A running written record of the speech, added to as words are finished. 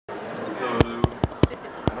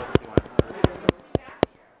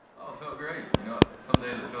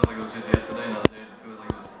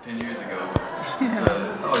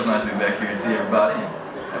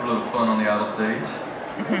off stage.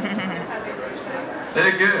 They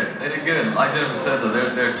did good. They did good. Like Jennifer said, though,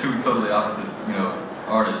 they're two totally opposite, you know,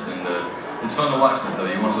 artists, and it's fun to watch them.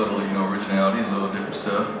 Though you want a little, you know, originality, a little different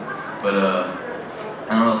stuff. But I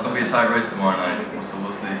don't know. It's gonna be a tight race tomorrow night, so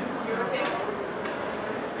we'll see.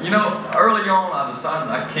 You know, early on, I decided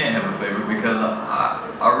I can't have a favorite because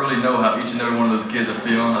I really know how each and every one of those kids are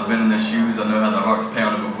feeling. I've been in their shoes. I know how their hearts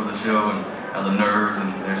pounded before the show, and how the nerves and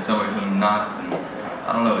their stomachs and knots, and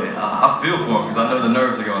I don't know. I feel for them because I know the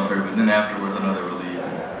nerves they're going through. But then afterwards, I know they're relieved.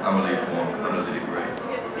 I'm relieved for them because I know they did great.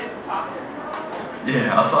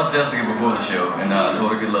 Yeah, I saw Jessica before the show, and I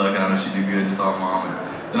told her good luck, and I know she'd do good, and saw her mom. And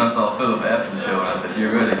then I saw Philip after the show, and I said, "Get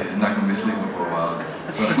ready, because you're not going to be sleeping for a while."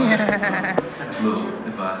 So, a little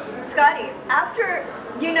advice. Scotty, after,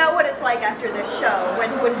 you know what it's like after the show,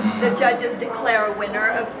 when the judges declare a winner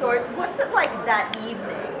of sorts, what's it like that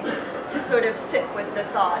evening to sort of sit with the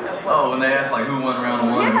thought of what... Oh, when they ask like who won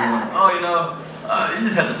round one, yeah. who won, oh, you know, you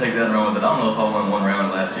just have to take that and run with it. I don't know if I won one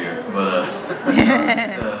round last year, but you know,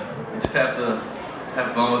 you just have to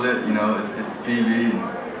have fun with it. You know, it's TV,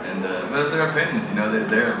 and but it's their opinions. You know, they've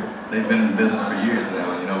been in business for years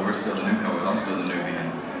now. You know, we're still the newcomers. I'm still the newbie,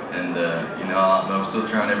 and you know, I'm still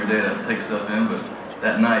trying every day to take stuff in. But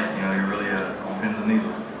that night, you know, you're really on pins and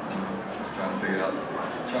needles. You know, just trying to figure out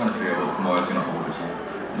what tomorrow's gonna hold. So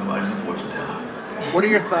nobody's a fortune teller. What are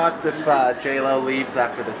your thoughts if J-Lo leaves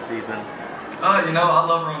after this season? You know, I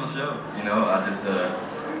love her on the show. You know, I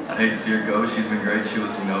hate to see her go. She's been great. She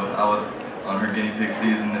was, you know, I was on her guinea pig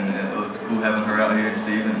season, and it was cool having her out here in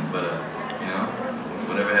Stephen. But you know,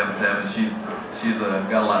 whatever happens, happens. She's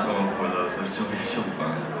got a lot going for her though, so she'll be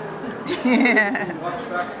fine. Yeah.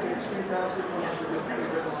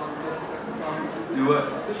 Do what?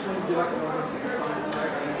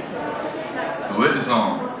 The Witness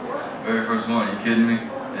song, very first one. Are you kidding me?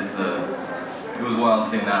 It was wild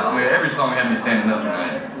seeing that. I mean, every song had me standing up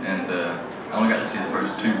tonight, and I only got to see the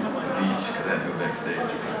first two of each because I had to go backstage.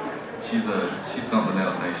 But she's something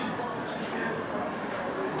else, ain't she? She's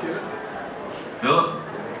good. Philip,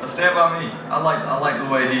 stand by me. I like the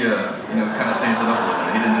way he you know, kind of changed it up a little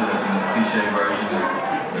bit. He didn't do the, you know, cliche version of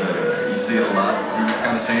you see it a lot. He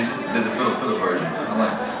kind of changed it. He did the Philip version. I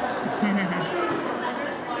like it.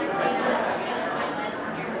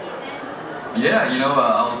 Yeah, you know,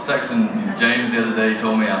 I was texting James the other day. He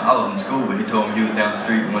told me I was in school, but he told me he was down the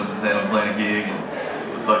street in Winston-Salem playing a gig and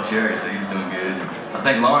with Buck Cherry, so he's doing good. I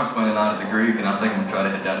think Lauren's playing a lot at the Greek, and I think I'm gonna try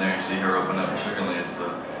to head down there and see her open up in Sugarland.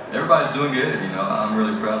 So everybody's doing good. You know, I'm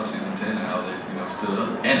really proud of season 10 and how they, you know, stood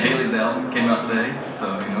up. And Haley's album came out today,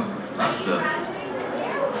 so you know, lots of stuff.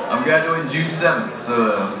 I'm graduating June 7th,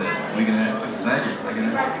 so I said we can have. Thank you.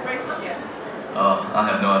 I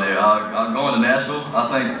have no idea. I'm going to Nashville. I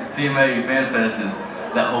think CMA Fan Fest is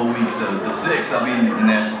that whole week, so the 6th I'll be in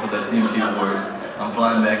Nashville for the CMT Awards. I'm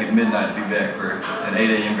flying back at midnight to be back for an 8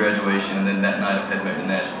 a.m. graduation, and then that night I'm heading back to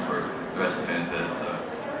Nashville for the rest of Fan Fest. So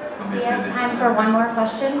it's going to be We a have busy. time for one more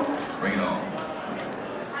question. Bring it on.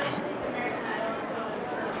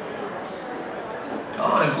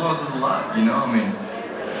 Oh, it influences a lot, you know. I mean,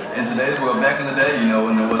 in today's world, back in the day, you know,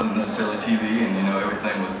 when there wasn't necessarily TV and, you know,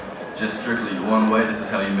 everything was just strictly one way, this is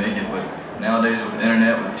how you make it. But nowadays with the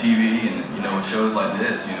internet, with TV, and, you know, with shows like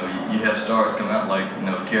this, you know, you have stars come out like, you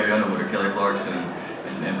know, Carrie Underwood or Kelly Clarkson,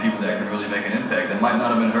 and people that can really make an impact that might not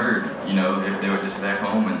have been heard, you know, if they were just back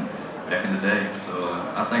home and back in the day. So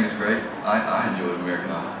I think it's great. I enjoyed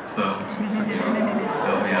American Idol, so, you know,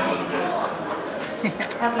 help me out a little bit. Okay,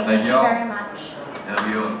 Thank you y'all. very much. Have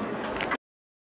you.